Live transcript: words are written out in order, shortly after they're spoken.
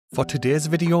For today's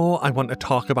video, I want to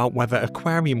talk about whether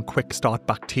aquarium quick start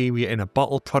bacteria in a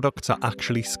bottle products are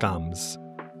actually scams.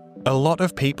 A lot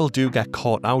of people do get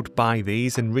caught out by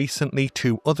these, and recently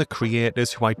two other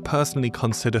creators who I personally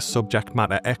consider subject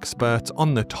matter experts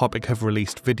on the topic have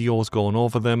released videos going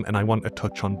over them, and I want to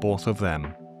touch on both of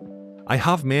them. I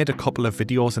have made a couple of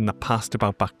videos in the past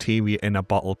about bacteria in a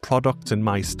bottle products, and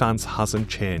my stance hasn't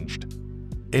changed.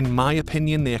 In my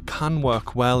opinion, they can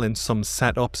work well in some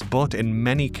setups, but in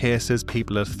many cases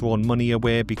people have thrown money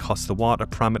away because the water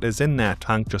parameters in their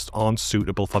tank just aren't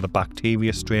suitable for the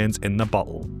bacteria strains in the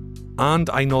bottle. And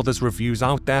I know there's reviews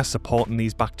out there supporting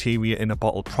these bacteria in a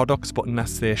bottle products, but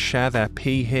unless they share their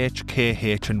pH,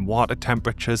 KH and water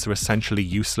temperatures, they're essentially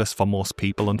useless for most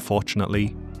people,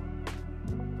 unfortunately.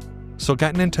 So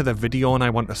getting into the video, and I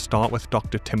want to start with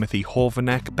Dr. Timothy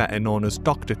Hovanec, better known as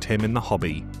Dr. Tim in the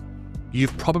hobby.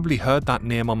 You've probably heard that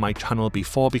name on my channel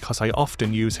before because I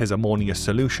often use his ammonia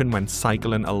solution when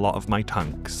cycling a lot of my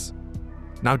tanks.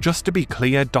 Now just to be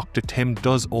clear, Dr. Tim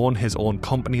does own his own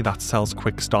company that sells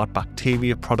quick start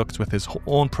bacteria products with his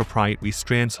own proprietary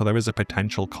strain, so there is a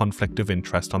potential conflict of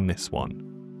interest on this one.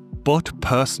 But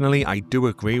personally, I do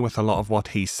agree with a lot of what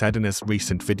he said in his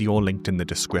recent video linked in the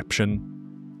description.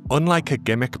 Unlike a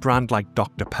gimmick brand like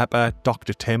Dr. Pepper,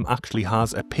 Dr. Tim actually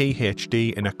has a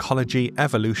PhD in Ecology,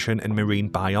 Evolution and Marine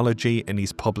Biology, and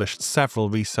he's published several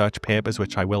research papers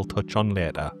which I will touch on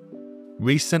later.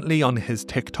 Recently on his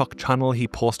TikTok channel he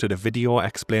posted a video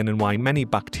explaining why many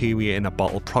bacteria in a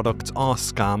bottle products are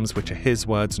scams, which are his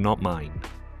words, not mine.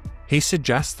 He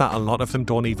suggests that a lot of them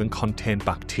don't even contain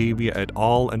bacteria at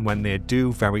all, and when they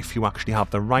do, very few actually have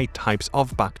the right types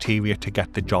of bacteria to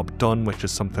get the job done, which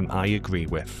is something I agree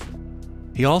with.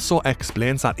 He also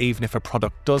explains that even if a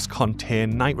product does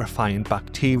contain nitrifying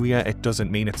bacteria, it doesn't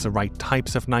mean it's the right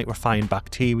types of nitrifying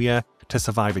bacteria to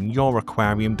survive in your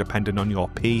aquarium depending on your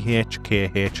pH,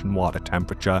 KH and water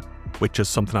temperature, which is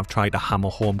something I've tried to hammer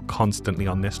home constantly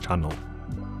on this channel.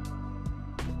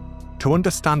 To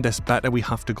understand this better, we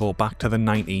have to go back to the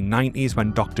 1990s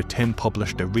when Dr. Tim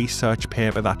published a research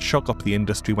paper that shook up the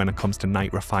industry when it comes to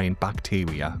nitrifying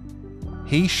bacteria.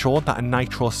 He showed that a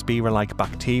Nitrospira-like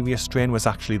bacteria strain was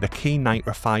actually the key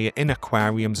nitrifier in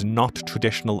aquariums, not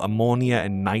traditional ammonia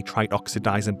and nitrite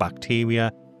oxidizing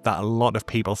bacteria that a lot of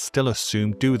people still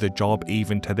assume do the job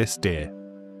even to this day.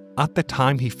 At the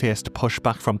time, he faced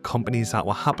pushback from companies that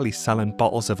were happily selling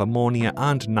bottles of ammonia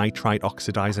and nitrite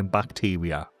oxidizing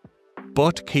bacteria.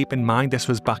 But keep in mind, this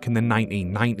was back in the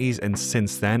 1990s, and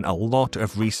since then a lot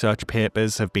of research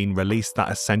papers have been released that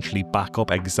essentially back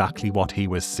up exactly what he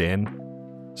was saying.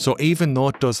 So even though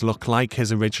it does look like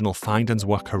his original findings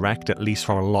were correct, at least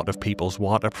for a lot of people's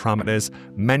water parameters,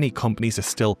 many companies are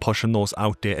still pushing those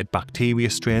outdated bacteria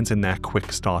strains in their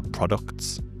quick start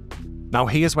products. Now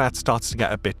here's where it starts to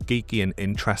get a bit geeky and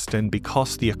interesting,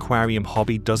 because the aquarium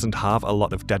hobby doesn't have a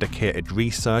lot of dedicated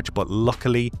research, but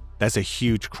luckily there's a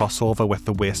huge crossover with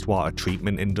the wastewater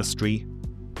treatment industry.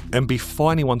 And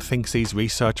before anyone thinks these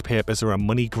research papers are a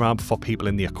money grab for people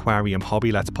in the aquarium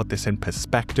hobby, let's put this in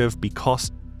perspective,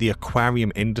 because the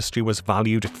aquarium industry was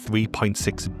valued at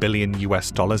 $3.6 billion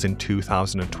in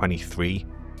 2023.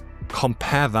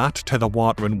 Compare that to the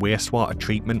water and wastewater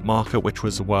treatment market, which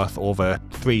was worth over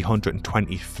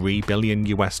 $323 billion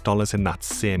in that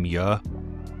same year.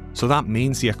 So that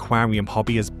means the aquarium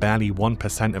hobby is barely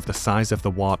 1% of the size of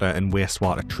the water and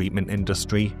wastewater treatment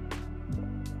industry.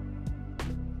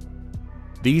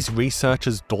 These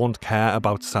researchers don't care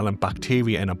about selling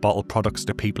bacteria in a bottle products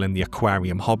to people in the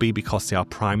aquarium hobby because they are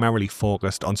primarily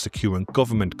focused on securing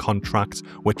government contracts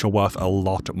which are worth a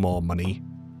lot more money.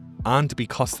 And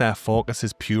because their focus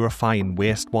is purifying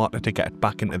wastewater to get it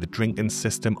back into the drinking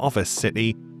system of a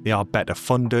city, they are better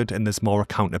funded and there's more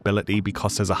accountability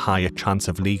because there's a higher chance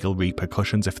of legal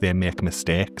repercussions if they make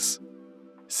mistakes.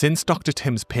 Since Dr.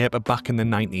 Tim's paper back in the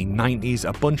 1990s,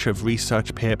 a bunch of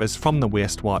research papers from the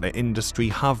wastewater industry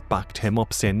have backed him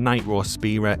up, saying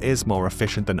Nitrospira is more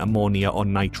efficient than ammonia or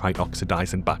nitrite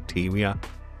oxidizing bacteria.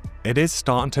 It is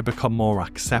starting to become more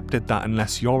accepted that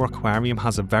unless your aquarium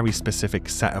has a very specific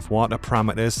set of water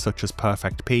parameters such as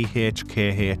perfect pH,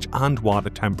 KH and water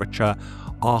temperature,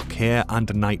 RK and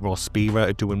Nitrospira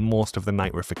are doing most of the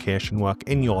nitrification work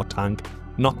in your tank,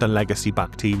 not the legacy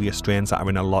bacteria strains that are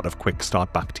in a lot of quick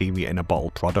start bacteria in a bottle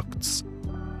products.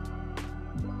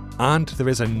 And there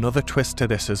is another twist to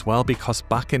this as well, because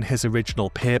back in his original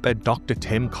paper, Dr.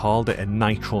 Tim called it a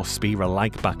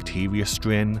Nitrospira-like bacteria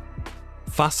strain.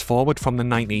 Fast forward from the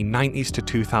 1990s to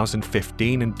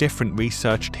 2015, and different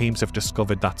research teams have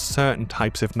discovered that certain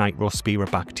types of Nitrospira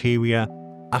bacteria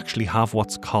actually have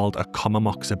what's called a common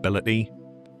ability.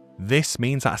 This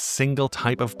means that a single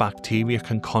type of bacteria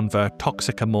can convert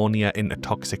toxic ammonia into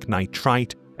toxic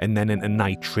nitrite and then into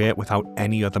nitrate without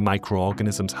any other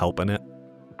microorganisms helping it.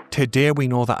 Today we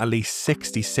know that at least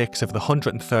 66 of the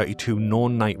 132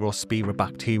 known Nitrospira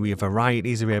bacteria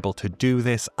varieties are able to do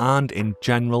this, and in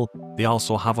general, they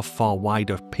also have a far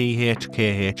wider pH,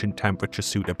 KH and temperature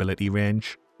suitability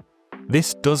range.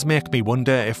 This does make me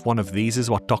wonder if one of these is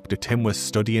what Dr. Tim was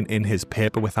studying in his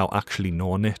paper without actually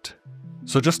knowing it.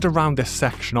 So just to round this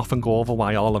section off and go over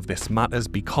why all of this matters,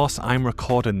 because I'm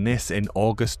recording this in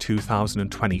August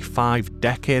 2025,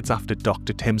 decades after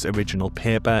Dr. Tim's original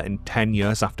paper and 10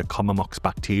 years after Common-Mox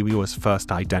bacteria was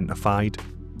first identified.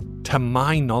 To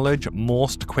my knowledge,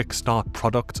 most quick start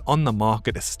products on the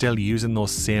market are still using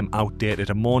those same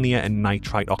outdated ammonia and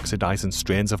nitrite oxidizing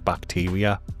strains of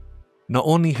bacteria. Not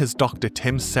only has Dr.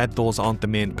 Tim said those aren't the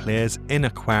main players in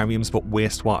aquariums, but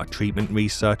wastewater treatment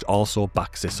research also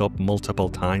backs this up multiple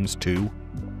times too.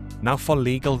 Now, for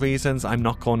legal reasons, I'm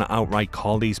not going to outright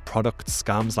call these products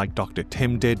scams like Dr.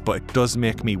 Tim did, but it does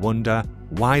make me wonder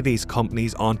why these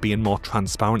companies aren't being more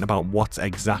transparent about what's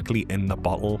exactly in the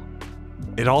bottle.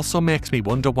 It also makes me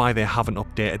wonder why they haven't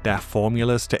updated their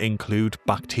formulas to include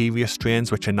bacteria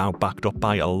strains, which are now backed up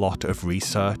by a lot of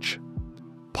research.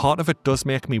 Part of it does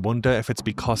make me wonder if it's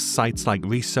because sites like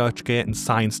ResearchGate and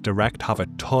Science Direct have a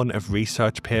ton of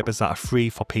research papers that are free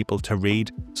for people to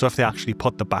read, so if they actually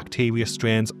put the bacteria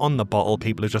strains on the bottle,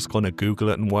 people are just going to Google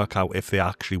it and work out if they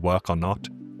actually work or not.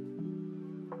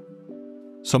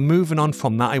 So moving on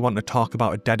from that, I want to talk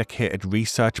about a dedicated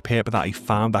research paper that I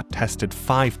found that tested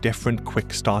 5 different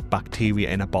quick start bacteria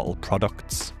in a bottle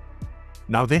products.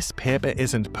 Now, this paper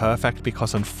isn't perfect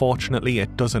because unfortunately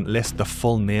it doesn't list the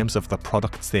full names of the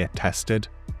products they tested.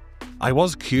 I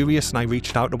was curious and I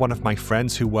reached out to one of my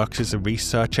friends who works as a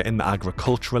researcher in the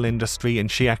agricultural industry,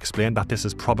 and she explained that this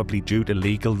is probably due to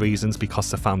legal reasons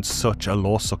because they found such a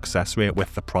low success rate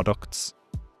with the products.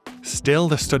 Still,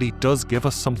 the study does give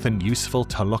us something useful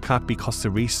to look at because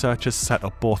the researchers set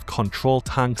up both control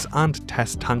tanks and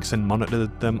test tanks and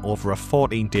monitored them over a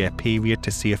 14-day period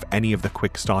to see if any of the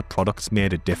quick start products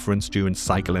made a difference during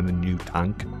cycling a new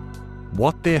tank.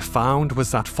 What they found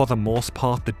was that for the most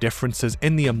part, the differences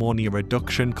in the ammonia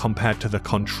reduction compared to the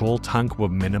control tank were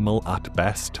minimal at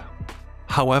best.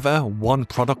 However, one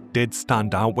product did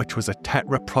stand out, which was a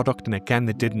Tetra product, and again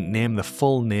they didn't name the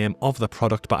full name of the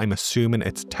product, but I'm assuming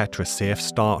it's Tetra Safe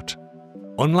Start.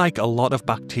 Unlike a lot of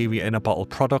bacteria in a bottle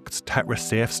products, Tetra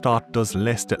Safe Start does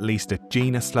list at least at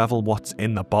genus level what's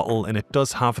in the bottle, and it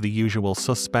does have the usual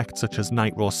suspects such as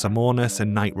Nitrosomonas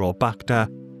and Nitrobacter,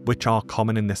 which are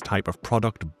common in this type of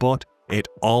product, but it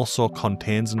also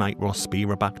contains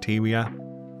Nitrospira bacteria.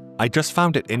 I just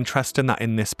found it interesting that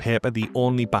in this paper, the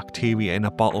only bacteria in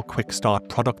a bottle quick start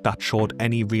product that showed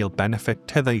any real benefit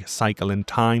to the cycle in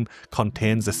time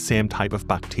contains the same type of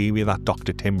bacteria that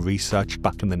Dr. Tim researched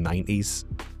back in the 90s.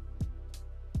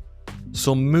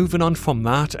 So moving on from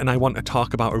that, and I want to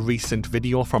talk about a recent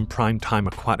video from Primetime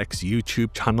Aquatics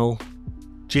YouTube channel.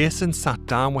 Jason sat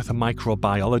down with a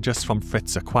microbiologist from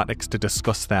Fritz Aquatics to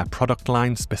discuss their product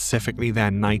line, specifically their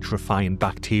nitrifying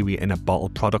bacteria in a bottle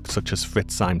product such as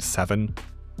Fritzzyme 7.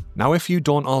 Now, if you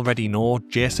don't already know,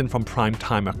 Jason from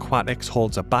Primetime Aquatics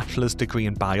holds a bachelor's degree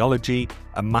in biology,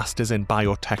 a master's in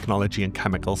biotechnology and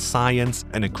chemical science,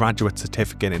 and a graduate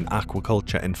certificate in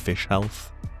aquaculture and fish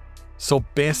health. So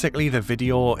basically the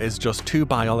video is just 2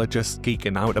 biologists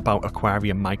geeking out about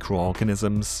aquarium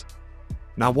microorganisms.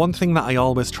 Now, one thing that I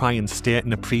always try and state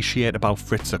and appreciate about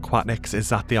Fritz Aquatics is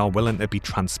that they are willing to be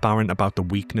transparent about the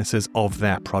weaknesses of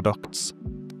their products.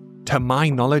 To my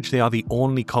knowledge, they are the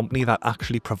only company that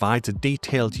actually provides a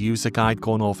detailed user guide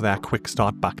going over their quick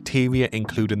start bacteria,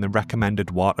 including the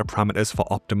recommended water parameters for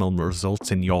optimal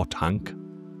results in your tank.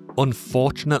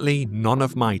 Unfortunately, none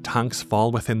of my tanks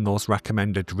fall within those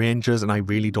recommended ranges, and I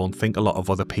really don't think a lot of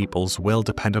other people's will,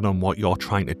 depending on what you're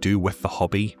trying to do with the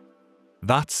hobby.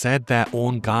 That said, their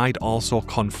own guide also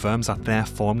confirms that their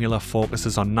formula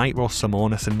focuses on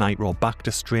Nitrosomonas and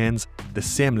Nitrobacter strains, the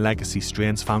same legacy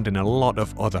strains found in a lot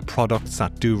of other products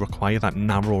that do require that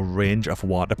narrow range of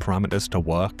water parameters to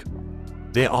work.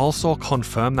 They also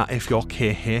confirm that if your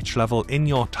KH level in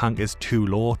your tank is too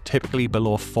low, typically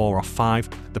below 4 or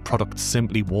 5, the product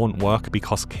simply won't work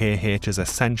because KH is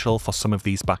essential for some of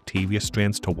these bacteria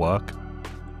strains to work.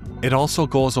 It also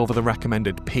goes over the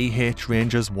recommended pH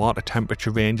ranges, water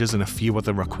temperature ranges, and a few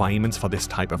other requirements for this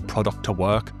type of product to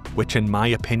work, which in my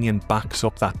opinion backs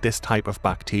up that this type of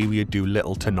bacteria do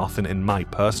little to nothing in my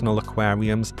personal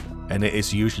aquariums, and it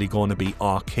is usually going to be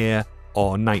Archaea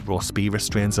or Nitrospira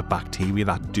strains of bacteria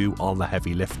that do all the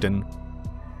heavy lifting.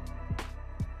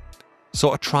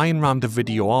 So to try and round the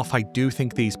video off, I do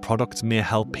think these products may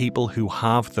help people who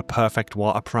have the perfect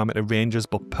water parameter ranges,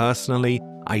 but personally,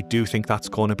 I do think that's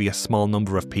going to be a small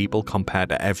number of people compared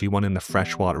to everyone in the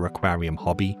freshwater aquarium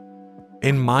hobby.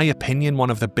 In my opinion, one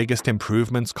of the biggest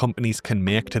improvements companies can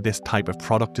make to this type of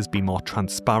product is be more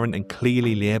transparent and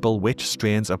clearly label which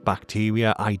strains of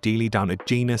bacteria, ideally down to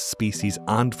genus, species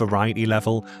and variety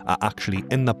level, are actually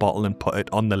in the bottle and put it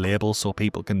on the label so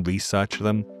people can research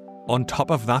them. On top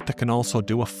of that, they can also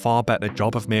do a far better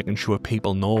job of making sure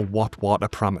people know what water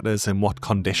parameters and what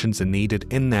conditions are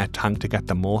needed in their tank to get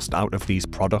the most out of these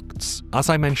products. As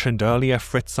I mentioned earlier,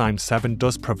 Fritz 7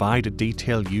 does provide a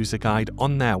detailed user guide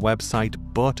on their website,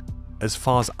 but as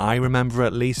far as I remember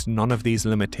at least, none of these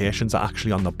limitations are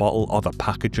actually on the bottle or the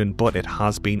packaging, but it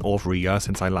has been over a year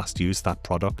since I last used that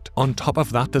product. On top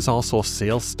of that, there's also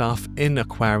sales staff in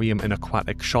aquarium and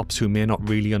aquatic shops who may not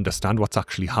really understand what's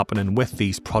actually happening with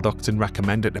these products and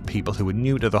recommend it to people who are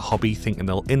new to the hobby, thinking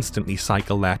they'll instantly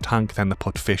cycle their tank, then they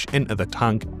put fish into the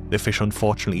tank. The fish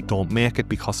unfortunately don't make it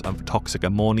because of toxic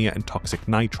ammonia and toxic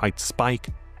nitrite spike,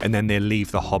 and then they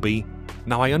leave the hobby.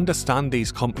 Now, I understand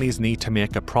these companies need to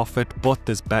make a profit, but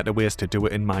there's better ways to do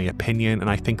it in my opinion, and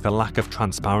I think the lack of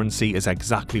transparency is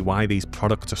exactly why these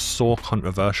products are so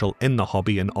controversial in the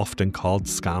hobby and often called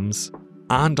scams.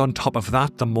 And on top of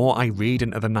that, the more I read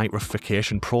into the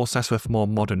nitrification process with more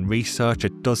modern research,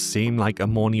 it does seem like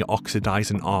ammonia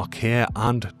oxidizing archaea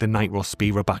and the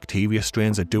Nitrospira bacteria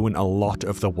strains are doing a lot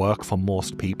of the work for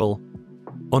most people.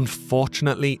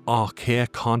 Unfortunately, archaea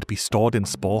can't be stored in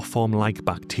spore form like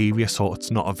bacteria, so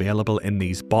it's not available in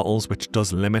these bottles, which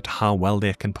does limit how well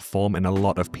they can perform in a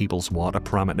lot of people's water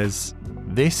parameters.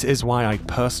 This is why I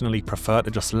personally prefer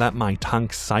to just let my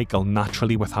tank cycle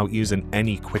naturally without using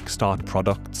any quick start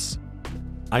products.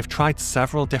 I've tried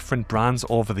several different brands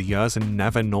over the years and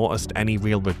never noticed any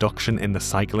real reduction in the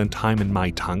cycling time in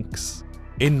my tanks.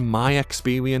 In my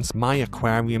experience, my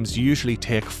aquariums usually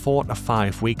take 4 to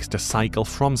 5 weeks to cycle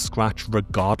from scratch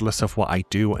regardless of what I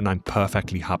do, and I'm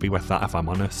perfectly happy with that if I'm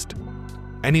honest.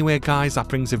 Anyway guys, that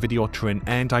brings the video to an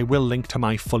end. I will link to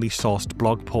my fully sourced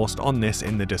blog post on this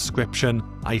in the description.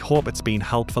 I hope it's been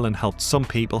helpful and helped some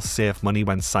people save money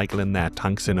when cycling their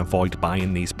tanks and avoid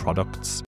buying these products.